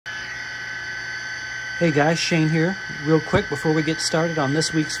Hey guys, Shane here. Real quick, before we get started on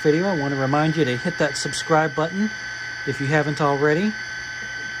this week's video, I want to remind you to hit that subscribe button if you haven't already.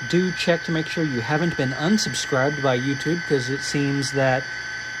 Do check to make sure you haven't been unsubscribed by YouTube, because it seems that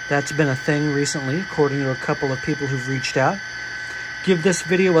that's been a thing recently, according to a couple of people who've reached out. Give this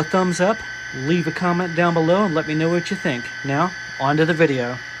video a thumbs up, leave a comment down below, and let me know what you think. Now, on to the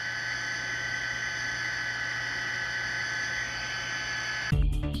video.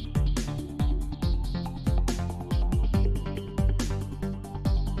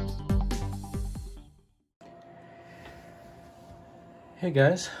 Hey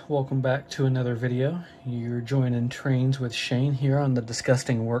guys, welcome back to another video. You're joining Trains with Shane here on the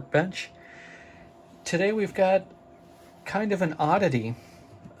Disgusting Workbench. Today we've got kind of an oddity.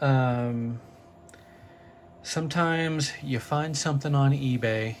 Sometimes you find something on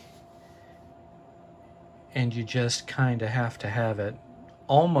eBay and you just kind of have to have it,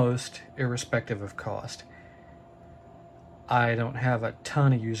 almost irrespective of cost. I don't have a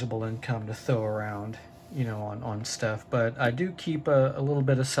ton of usable income to throw around, you know, on stuff, but I do keep a little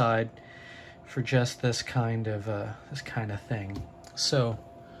bit aside for just this kind of thing. So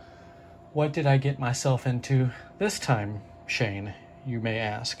what did I get myself into this time, Shane, you may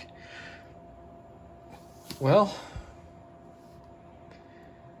ask? Well,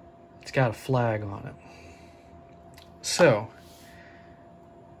 it's got a flag on it. So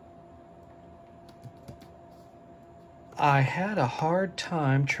I had a hard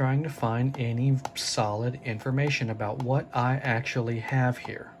time trying to find any solid information about what I actually have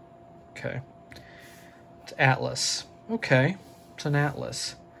here. Okay. It's Atlas. Okay. It's an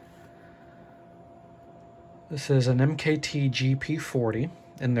Atlas. This is an MKT GP40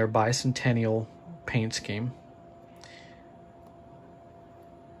 in their bicentennial paint scheme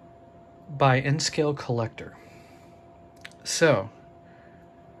by N-Scale Collector. So,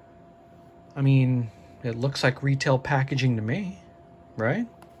 I mean, it looks like retail packaging to me, right?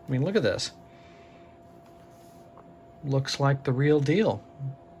 I mean, look at this. Looks like the real deal.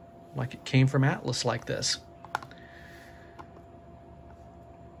 Like it came from Atlas like this.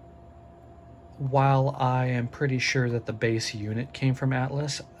 While I am pretty sure that the base unit came from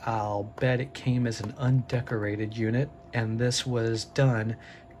Atlas, I'll bet it came as an undecorated unit, and this was done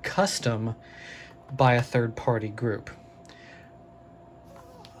custom by a third-party group.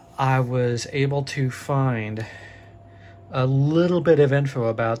 I was able to find a little bit of info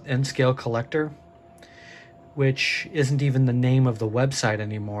about N-Scale Collector, which isn't even the name of the website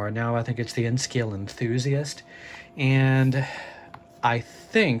anymore. Now I think it's the N-Scale Enthusiast, and I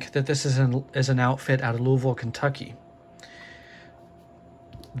think that this is an outfit out of Louisville, Kentucky.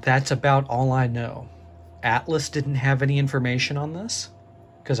 That's about all I know. Atlas didn't have any information on this,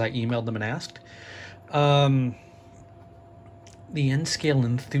 because I emailed them and asked. The N-Scale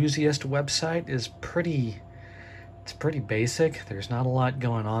Enthusiast website is pretty basic. There's not a lot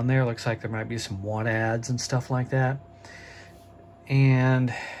going on there. Looks like there might be some want ads and stuff like that.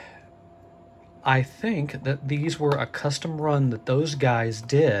 And I think that these were a custom run that those guys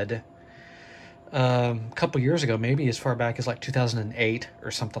did a couple years ago, maybe as far back as like 2008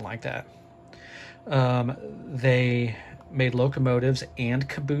 or something like that. They made locomotives and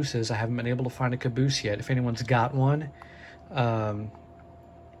cabooses. I haven't been able to find a caboose yet. If anyone's got one,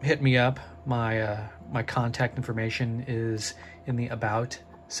 hit me up. My contact information is in the About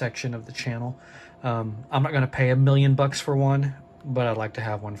section of the channel. I'm not going to pay $1 million for one, but I'd like to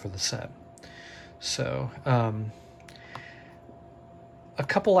have one for the set. So, a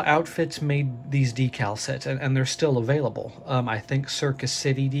couple of outfits made these decal sets, and they're still available. I think Circus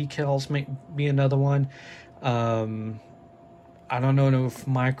City decals may be another one. I don't know if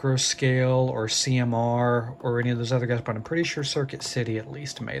Microscale or CMR or any of those other guys, but I'm pretty sure Circuit City at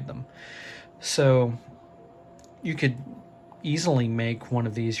least made them. So you could easily make one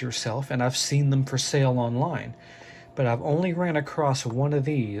of these yourself, and I've seen them for sale online. But I've only ran across one of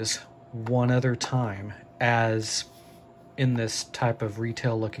these one other time as in this type of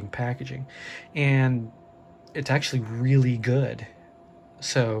retail-looking packaging. And it's actually really good.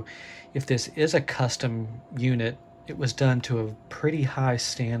 So if this is a custom unit, it was done to a pretty high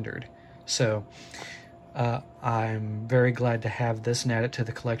standard. So I'm very glad to have this and add it to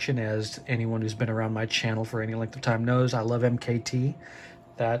the collection. As anyone who's been around my channel for any length of time knows, I love MKT.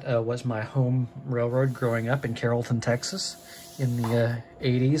 That was my home railroad growing up in Carrollton, Texas in the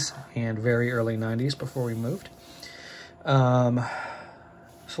 80s and very early 90s before we moved. So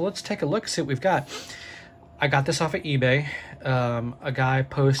let's take a look, see what we've got. I got this off of eBay. A guy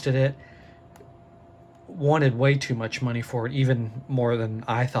posted it, wanted way too much money for it, even more than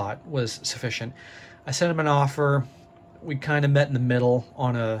I thought was sufficient. I sent him an offer. We kind of met in the middle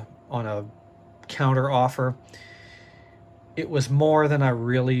on a counter offer. It was more than I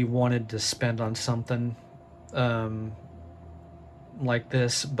really wanted to spend on something like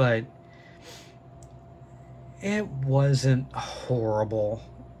this, but it wasn't horrible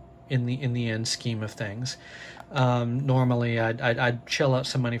in the end scheme of things. Normally, I'd shell out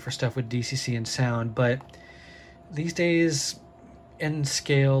some money for stuff with DCC and sound, but these days,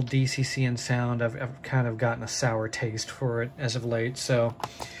 N-scale DCC and sound, I've kind of gotten a sour taste for it as of late. So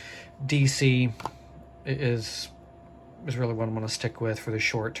DC is really what I'm going to stick with for the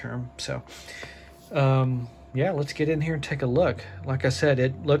short term. So yeah, let's get in here and take a look. Like I said,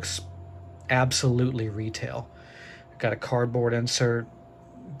 it looks absolutely retail. Got a cardboard insert,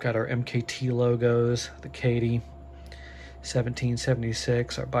 got our MKT logos, the Katie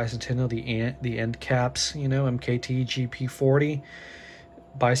 1776, our bicentennial, the end caps, you know, MKT GP40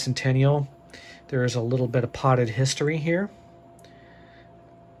 bicentennial. There is a little bit of potted history here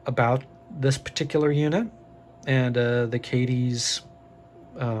about this particular unit and the Katie's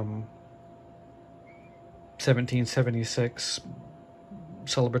 1776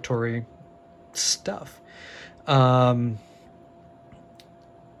 celebratory stuff. I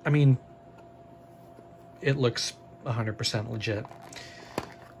mean, it looks 100% legit.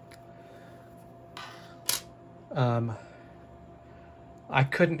 I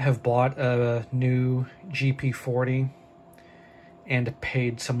couldn't have bought a new GP40 and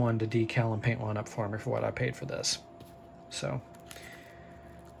paid someone to decal and paint one up for me for what I paid for this. So,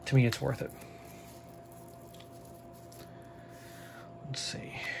 to me, it's worth it. Let's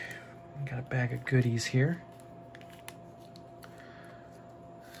see. Got a bag of goodies here.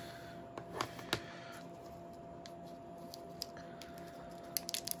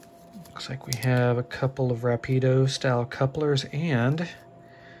 Looks like we have a couple of Rapido style couplers, and I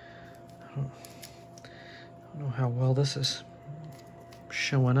don't know how well this is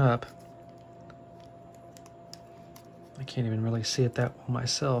showing up. I can't even really see it that well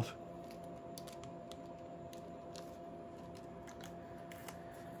myself.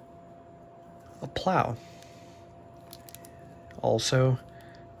 A plow, also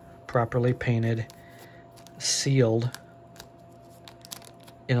properly painted, sealed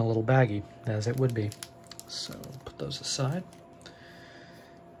in a little baggie, as it would be. So put those aside.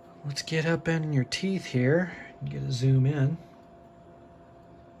 Let's get up in your teeth here and get a zoom in.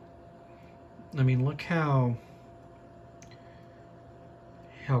 I mean, look how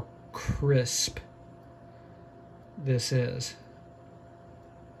crisp this is.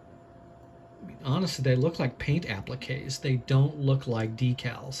 I mean, honestly, they look like paint appliques. They don't look like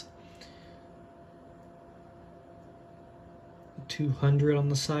decals. 200 on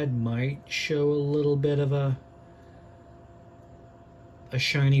the side might show a little bit of a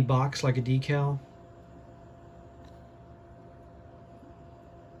shiny box like a decal.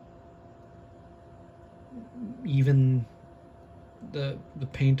 Even the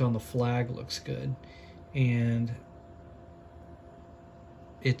paint on the flag looks good, and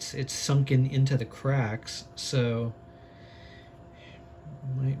it's sunken into the cracks, so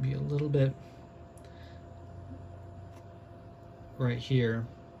might be a little bit right here.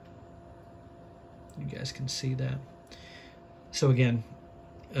 You guys can see that. So again,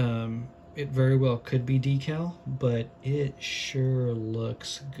 it very well could be decal, but it sure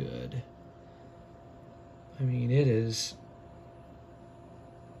looks good. I mean, it is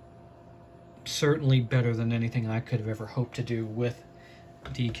certainly better than anything I could have ever hoped to do with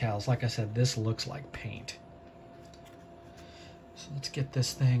decals. Like I said, this looks like paint. So let's get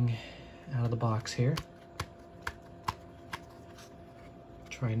this thing out of the box here.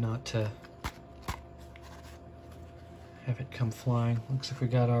 Try not to have it come flying. Looks like we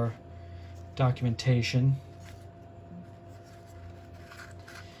got our documentation.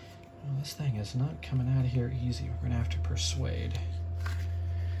 Well, this thing is not coming out of here easy. We're going to have to persuade.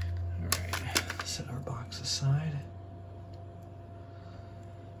 All right, set our box aside.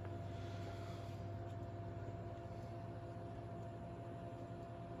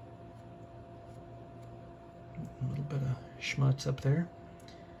 A little bit of schmutz up there.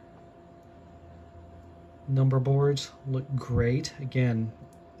 Number boards look great. Again,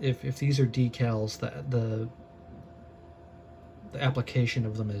 if these are decals, the application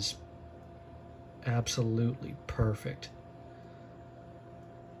of them is absolutely perfect.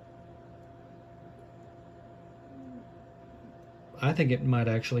 I think it might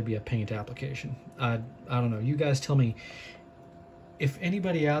actually be a paint application. I don't know. You guys tell me if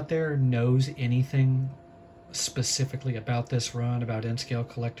anybody out there knows anything specifically about this run, about N-Scale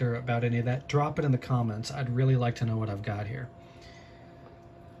Collector, about any of that. Drop it in the comments. I'd really like to know what I've got here.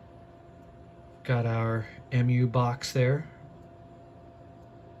 Got our MU box there.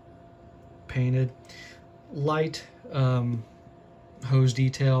 painted. Light hose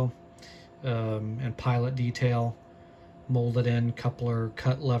detail and pilot detail, molded in coupler,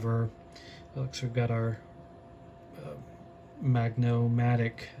 cut lever. Looks, we've got our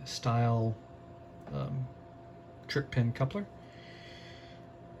Magnomatic style trick pin coupler.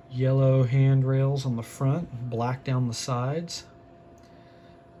 Yellow handrails on the front, black down the sides.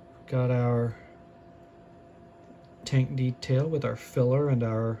 Got our tank detail with our filler and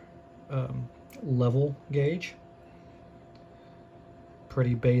our level gauge.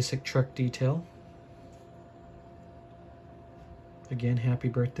 Pretty basic truck detail. Again, happy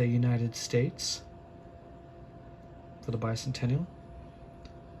birthday United States for the bicentennial.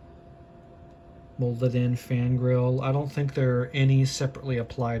 Molded in fan grill. I don't think there are any separately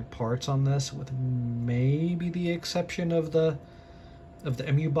applied parts on this, with maybe the exception of the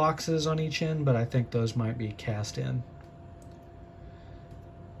MU boxes on each end, but I think those might be cast in.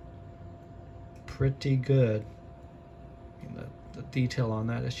 Pretty good. I mean, the detail on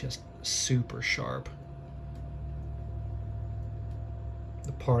that is just super sharp.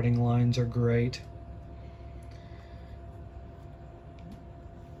 The parting lines are great.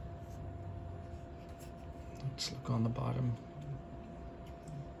 Let's look on the bottom.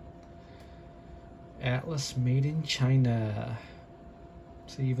 Atlas made in China.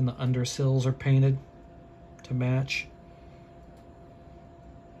 See, even the undersills are painted to match.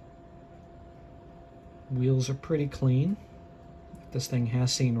 Wheels are pretty clean. This thing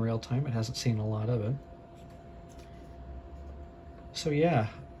has seen rail time. It hasn't seen a lot of it. So yeah,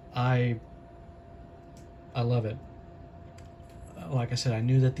 I love it. Like I said, I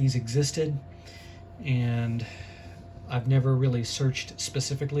knew that these existed, and I've never really searched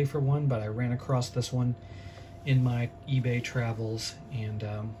specifically for one, but I ran across this one in my eBay travels, and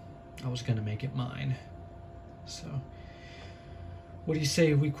I was gonna make it mine. So what do you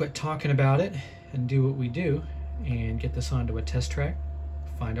say we quit talking about it and do what we do and get this onto a test track,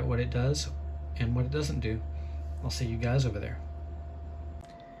 find out what it does and what it doesn't do. I'll see you guys over there.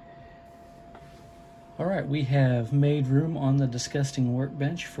 All right, we have made room on the disgusting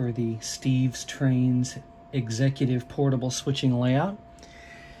workbench for the Steve's Trains executive portable switching layout.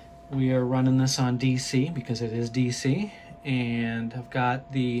 We are running this on DC because it is DC, and I've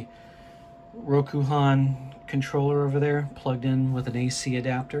got the Rokuhan controller over there plugged in with an AC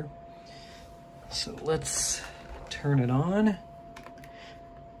adapter. So let's turn it on,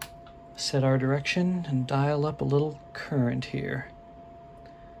 set our direction, and dial up a little current here.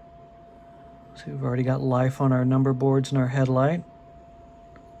 So we've already got life on our number boards and our headlight,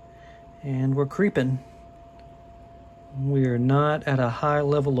 and we're creeping. We are not at a high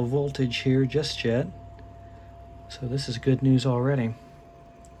level of voltage here just yet, so this is good news already.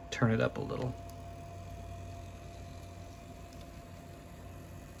 Turn it up a little.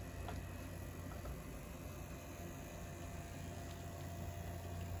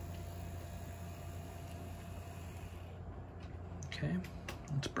 Okay,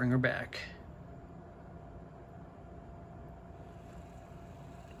 let's bring her back.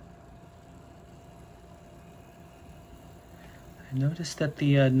 I noticed that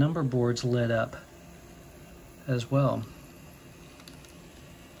the number boards lit up as well.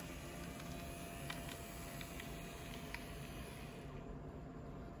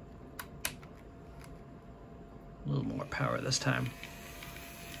 A little more power this time.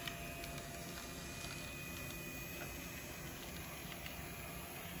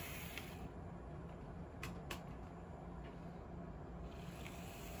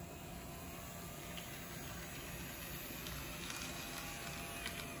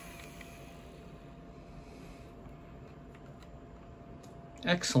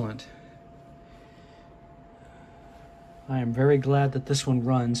 Excellent. I am very glad that this one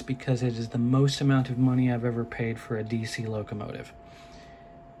runs because it is the most amount of money I've ever paid for a DC locomotive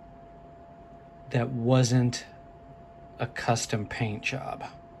that wasn't a custom paint job.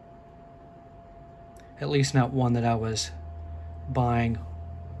 At least not one that I was buying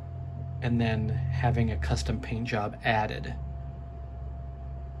and then having a custom paint job added.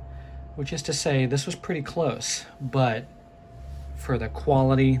 Which is to say, this was pretty close, but for the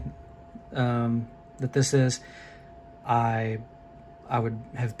quality that this is, I would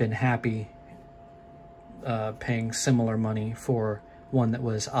have been happy paying similar money for one that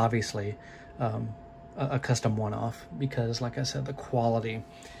was obviously a custom one-off, because like I said, the quality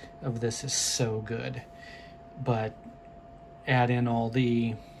of this is so good. But add in all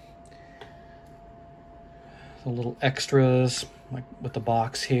the little extras, like with the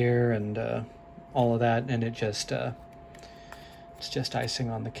box here and all of that, and it just it's just icing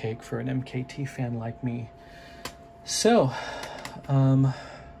on the cake for an MKT fan like me. So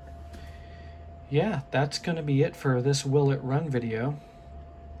yeah, that's going to be it for this Will It Run video.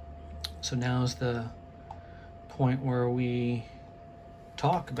 So now's the point where we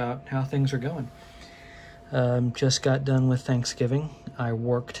talk about how things are going. Just got done with Thanksgiving. I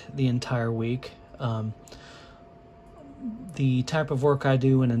worked the entire week. The type of work I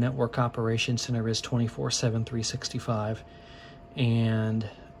do in a network operations center is 24/7, 365. And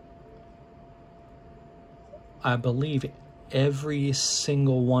I believe every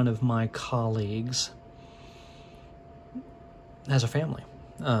single one of my colleagues has a family,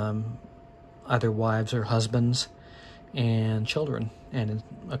 either wives or husbands and children, and in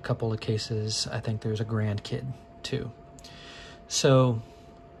a couple of cases I think there's a grandkid too. So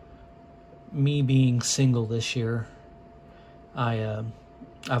me being single this year, I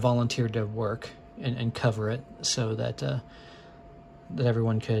volunteered to work and cover it so that that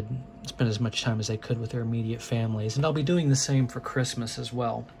everyone could spend as much time as they could with their immediate families. And I'll be doing the same for Christmas as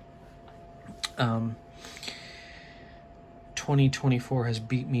well. 2024 has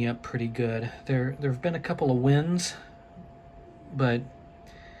beat me up pretty good. There have been a couple of wins, but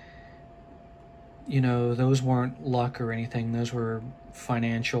you know, those weren't luck or anything. Those were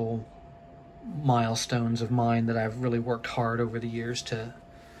financial milestones of mine that I've really worked hard over the years to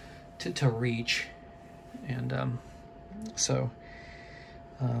reach. And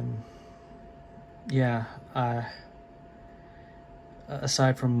yeah,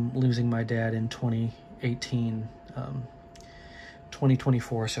 aside from losing my dad in 2018,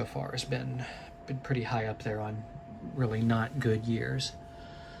 2024 so far has been pretty high up there on really not good years,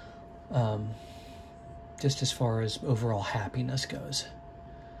 just as far as overall happiness goes.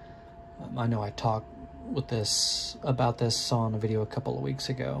 I know I talked about this on a video a couple of weeks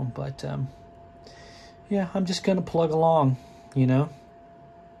ago, but yeah, I'm just gonna plug along, you know.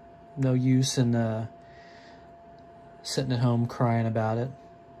 No use in sitting at home crying about it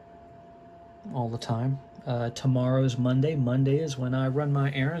all the time. Tomorrow's Monday. Monday is when I run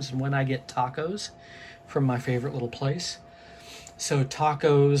my errands and when I get tacos from my favorite little place. So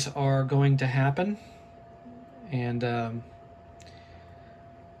tacos are going to happen, and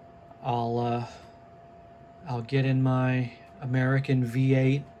I'll get in my American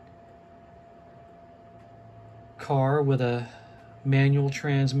V8 car with a manual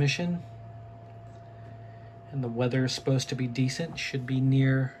transmission, and the weather is supposed to be decent. Should be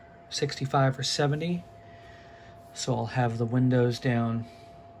near 65 or 70. So I'll have the windows down,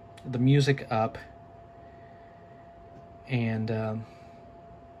 the music up, and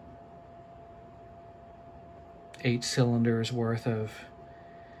 8 cylinders worth of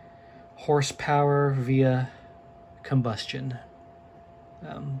horsepower via combustion.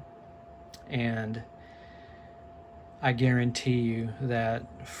 And I guarantee you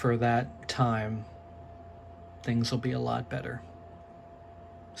that for that time, things will be a lot better.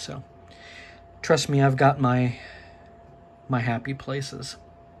 So, trust me, I've got my happy places.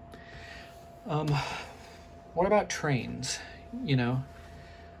 What about trains? You know,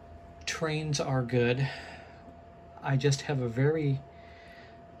 trains are good. I just have a very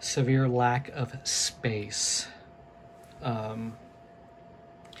severe lack of space. The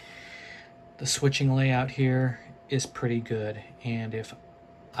switching layout here is pretty good, and if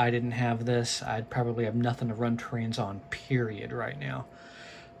I didn't have this, I'd probably have nothing to run trains on, period, right now.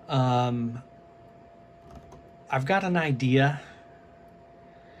 I've got an idea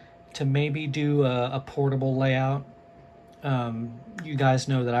to maybe do a portable layout. You guys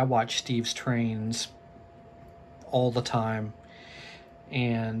know that I watch Steve's trains all the time,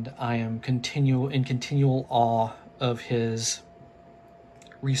 and I am in continual awe of his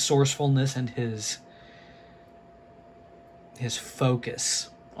resourcefulness and his focus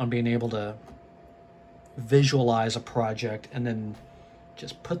on being able to visualize a project and then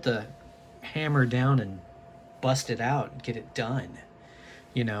just put the hammer down and bust it out and get it done.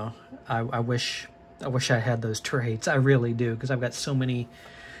 You know, I wish I had those traits. I really do, because I've got so many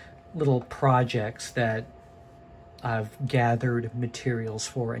little projects that I've gathered materials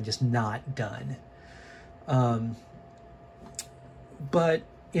for and just not done. But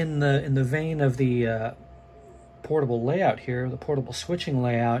in the vein of the portable layout here, the portable switching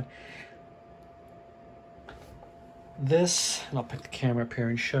layout, this, and I'll pick the camera up here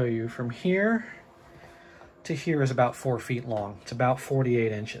and show you, from here to here is about 4 feet long. It's about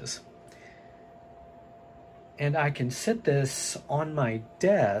 48 inches. And I can sit this on my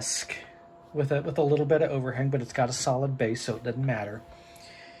desk with a little bit of overhang, but it's got a solid base, so it doesn't matter.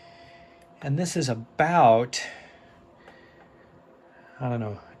 And this is about, I don't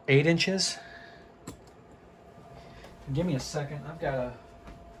know, 8 inches. Give me a second. I've got a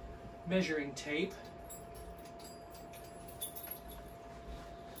measuring tape.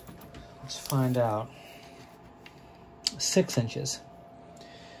 Let's find out. 6 inches.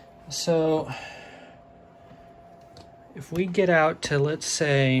 So if we get out to, let's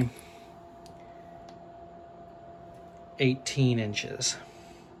say, 18 inches,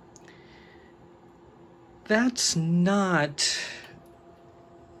 that's not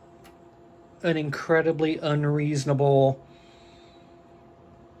an incredibly unreasonable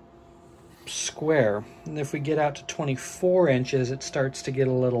square. And if we get out to 24 inches, it starts to get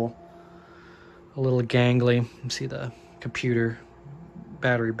a little gangly. You see the computer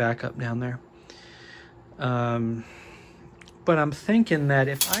battery backup down there. But I'm thinking that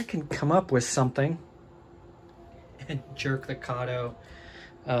if I can come up with something and jerk the Kato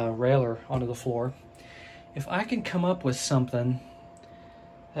railer onto the floor, if I can come up with something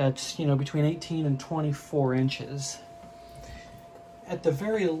that's, you know, between 18 and 24 inches, at the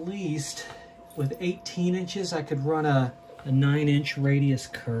very least, with 18 inches, I could run a 9-inch radius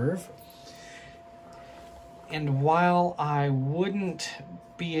curve. And while I wouldn't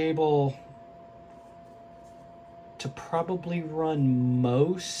be able to probably run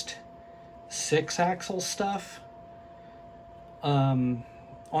most 6-axle stuff on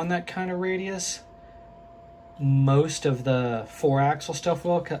that kind of radius, most of the 4-axle stuff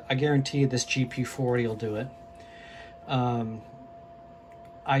will. I guarantee you this GP40 will do it.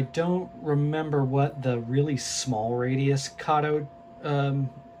 I don't remember what the really small radius Kato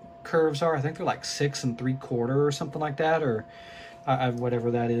curves are. I think they're like 6 3/4 or something like that, or whatever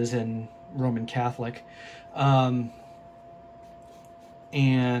that is in Roman Catholic. And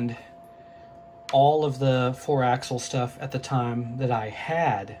all of the 4-axle stuff at the time that I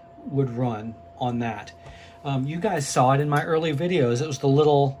had would run on that. You guys saw it in my early videos. It was the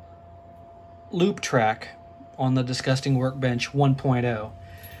little loop track on the Disgusting Workbench 1.0,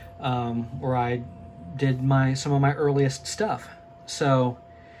 where I did some of my earliest stuff. So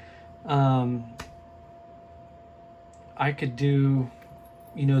I could do,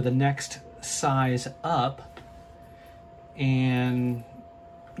 you know, the next size up and,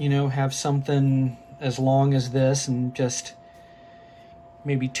 you know, have something as long as this and just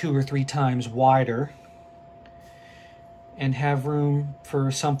maybe 2 or 3 times wider, and have room for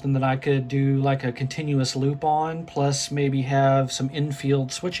something that I could do like a continuous loop on, plus maybe have some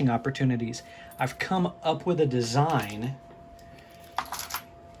infield switching opportunities. I've come up with a design.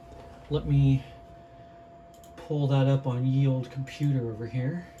 Let me pull that up on ye old computer over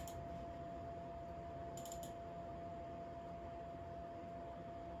here.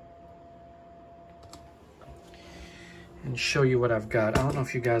 And show you what I've got. I don't know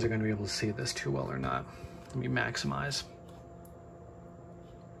if you guys are going to be able to see this too well or not. Let me maximize.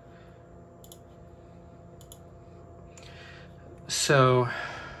 So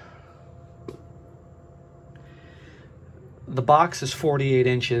the box is 48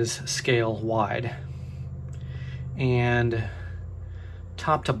 inches scale wide, and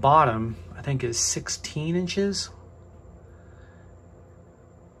top to bottom I think is 16 inches,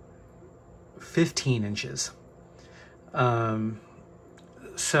 15 inches.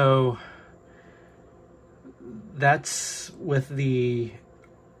 So that's with the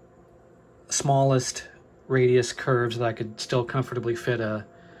smallest radius curves that I could still comfortably fit a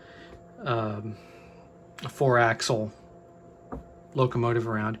 4-axle locomotive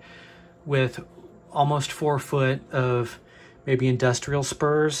around, with almost 4 foot of maybe industrial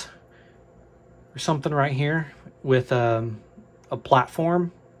spurs or something right here, with a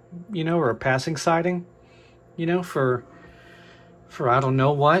platform, you know, or a passing siding, you know, for I don't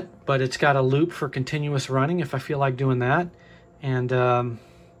know what, but it's got a loop for continuous running if I feel like doing that. And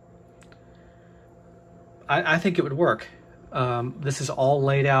I think it would work. This is all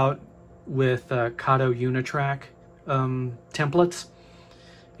laid out with Kato Unitrack templates,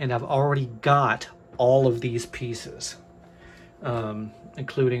 and I've already got all of these pieces,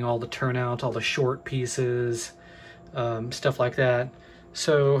 including all the turnout, all the short pieces, stuff like that.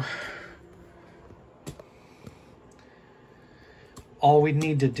 So all I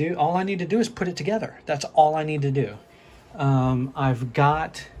need to do is put it together. That's all I need to do. I've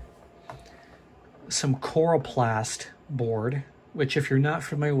got some Coroplast board, which, if you're not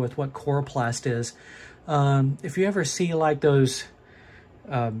familiar with what Coroplast is, if you ever see like those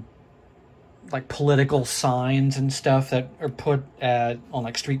like political signs and stuff that are put on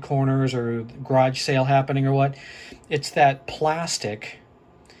like street corners or garage sale happening or what, it's that plastic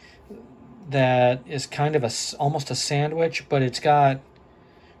that is kind of almost a sandwich, but it's got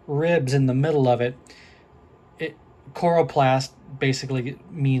ribs in the middle of it. Coroplast basically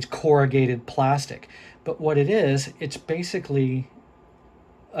means corrugated plastic, but what it is, it's basically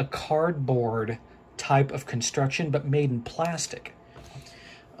a cardboard type of construction, but made in plastic.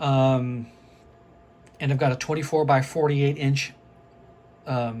 And I've got a 24 by 48 inch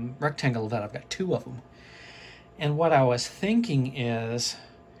rectangle of that. I've got 2 of them. And what I was thinking is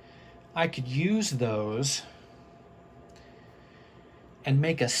I could use those and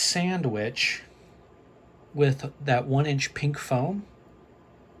make a sandwich with that 1-inch pink foam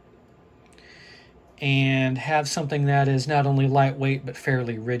and have something that is not only lightweight but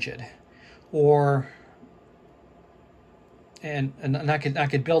fairly rigid. Or and I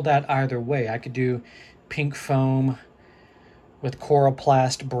could build that either way. I could do pink foam with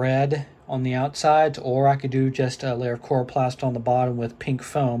coroplast bread on the outsides, or I could do just a layer of coroplast on the bottom with pink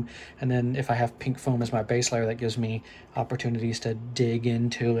foam, and then if I have pink foam as my base layer, that gives me opportunities to dig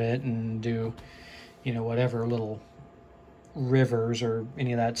into it and do, you know, whatever little rivers or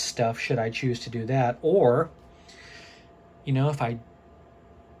any of that stuff should I choose to do that. Or, you know, if I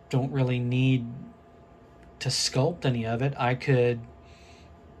don't really need to sculpt any of it, I could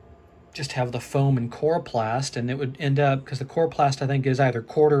just have the foam and coroplast, and it would end up, because the coroplast I think is either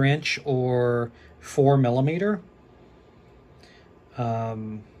 1/4 inch or 4 millimeter.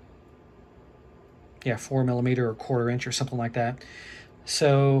 Yeah, 4 millimeter or 1/4 inch or something like that.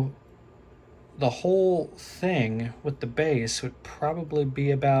 So the whole thing with the base would probably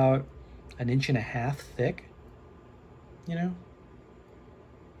be about 1.5 inches thick, you know,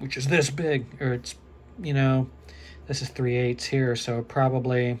 which is this big, or it's, you know, this is 3/8 here, so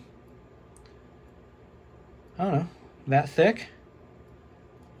probably, I don't know, that thick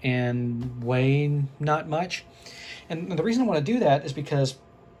and weigh not much. And the reason I want to do that is because,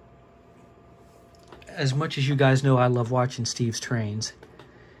 as much as you guys know I love watching Steve's trains,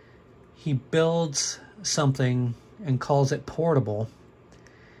 he builds something and calls it portable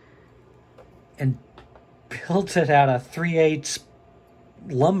and builds it out of 3/8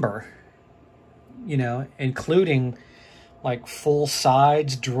 lumber, you know, including like full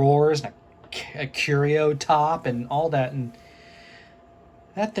sides, drawers, and a curio top and all that. And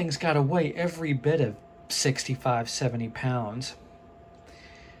that thing's got to weigh every bit of 65, 70 pounds.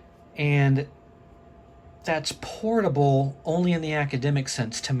 And that's portable only in the academic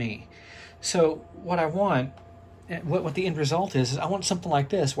sense to me. So what I want, what the end result is I want something like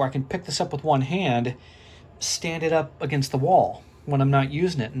this where I can pick this up with one hand, stand it up against the wall when I'm not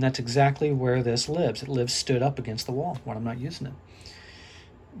using it. And that's exactly where this lives. It lives stood up against the wall when I'm not using it.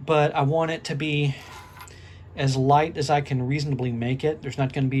 But I want it to be as light as I can reasonably make it. There's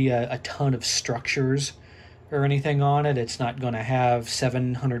not going to be a ton of structures or anything on it. It's not going to have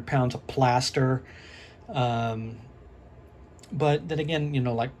 700 pounds of plaster. But then again, you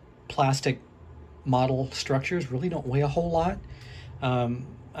know, like plastic model structures really don't weigh a whole lot. And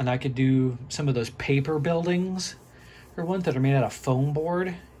I could do some of those paper buildings or ones that are made out of foam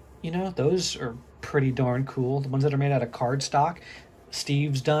board. You know, those are pretty darn cool. The ones that are made out of cardstock,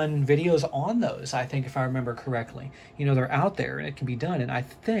 Steve's done videos on those, I think, if I remember correctly. You know, they're out there and it can be done. And I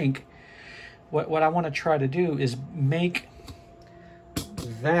think what I want to try to do is make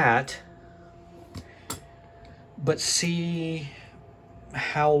that, but see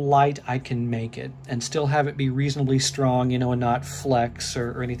how light I can make it and still have it be reasonably strong, you know, and not flex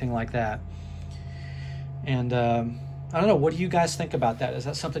or anything like that. And I don't know, what do you guys think about that? Is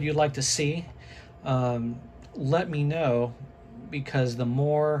that something you'd like to see? Let me know, because the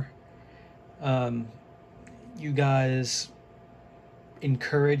more you guys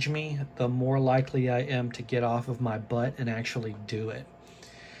encourage me, the more likely I am to get off of my butt and actually do it.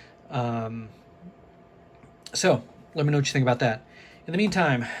 So let me know what you think about that. In the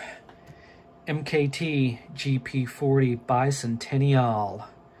meantime, MKT GP40 Bicentennial.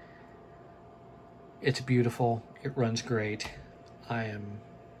 It's beautiful. It runs great. I am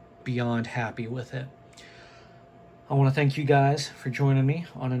beyond happy with it. I want to thank you guys for joining me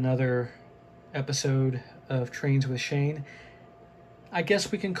on another episode of Trains with Shane. I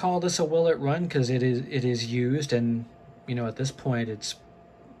guess we can call this a will it run, because it is used, and you know, at this point it's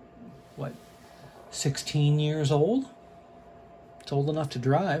what, 16 years old? It's old enough to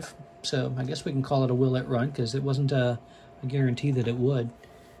drive, so I guess we can call it a will it run, because it wasn't a guarantee that it would.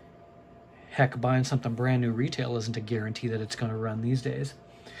 Heck, buying something brand new retail isn't a guarantee that it's going to run these days.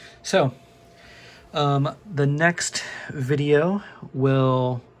 So the next video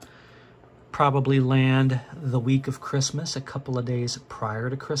will probably land the week of Christmas, a couple of days prior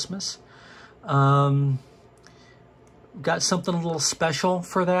to Christmas. Got something a little special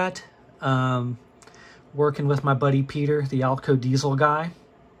for that. Working with my buddy Peter, the Alco Diesel guy,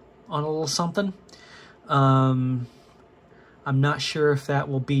 on a little something. I'm not sure if that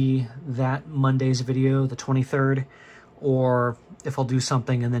will be that Monday's video, the 23rd, or if I'll do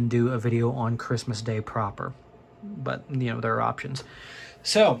something and then do a video on Christmas Day proper. But, you know, there are options.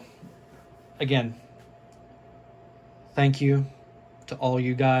 So, again, thank you to all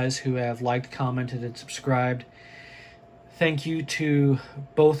you guys who have liked, commented, and subscribed. Thank you to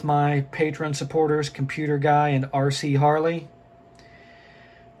both my Patreon supporters, Computer Guy and RC Harley.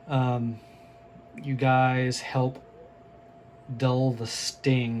 You guys help dull the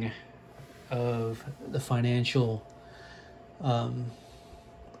sting of the financial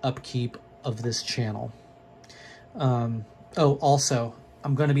upkeep of this channel. Oh, also,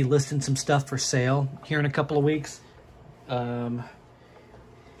 I'm going to be listing some stuff for sale here in a couple of weeks.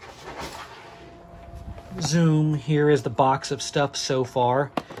 Zoom, here is the box of stuff so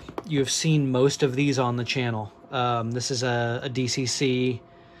far. You have seen most of these on the channel. This is a DCC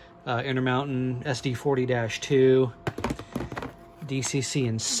Intermountain SD40-2, DCC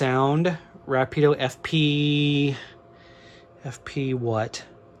and sound, Rapido FP what?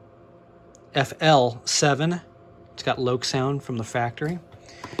 FL7. It's got Loke sound from the factory.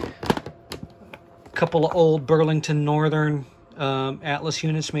 A couple of old Burlington Northern Atlas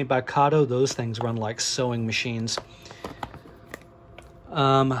units made by Kato. Those things run like sewing machines.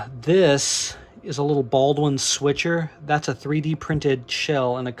 This is a little Baldwin switcher. That's a 3D printed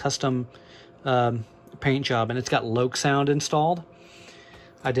shell and a custom paint job, and it's got Loke sound installed.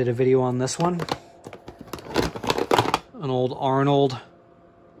 I did a video on this one. An old Arnold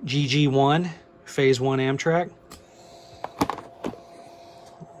GG1 Phase 1 Amtrak.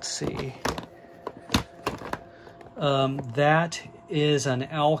 Let's see. That is an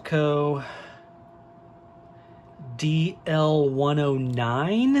Alco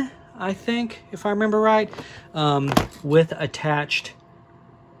DL109, I think, if I remember right, with attached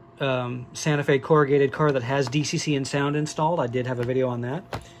Santa Fe corrugated car that has DCC and sound installed. I did have a video on that.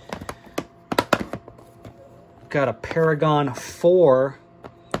 Got a Paragon 4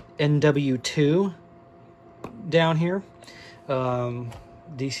 NW2 down here.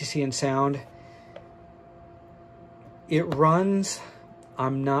 DCC and sound. It runs.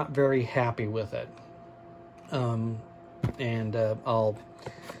 I'm not very happy with it.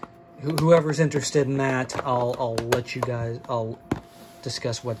 Whoever's interested in that, I'll let you guys, I'll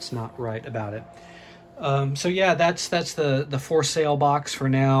discuss what's not right about it. So yeah, that's the for sale box for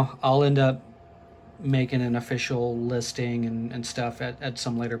now. I'll end up making an official listing and stuff at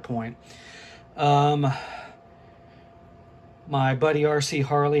some later point. My buddy RC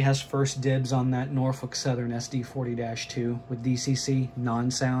Harley has first dibs on that Norfolk Southern SD40-2 with DCC,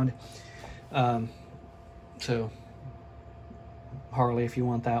 non-sound. So, Harley, if you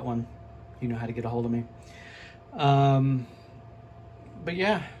want that one, you know how to get a hold of me. But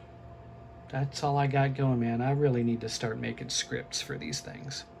yeah, that's all I got going, man. I really need to start making scripts for these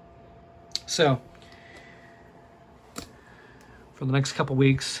things. So, for the next couple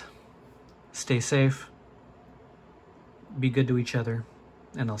weeks, stay safe. Be good to each other,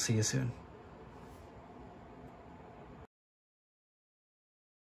 and I'll see you soon.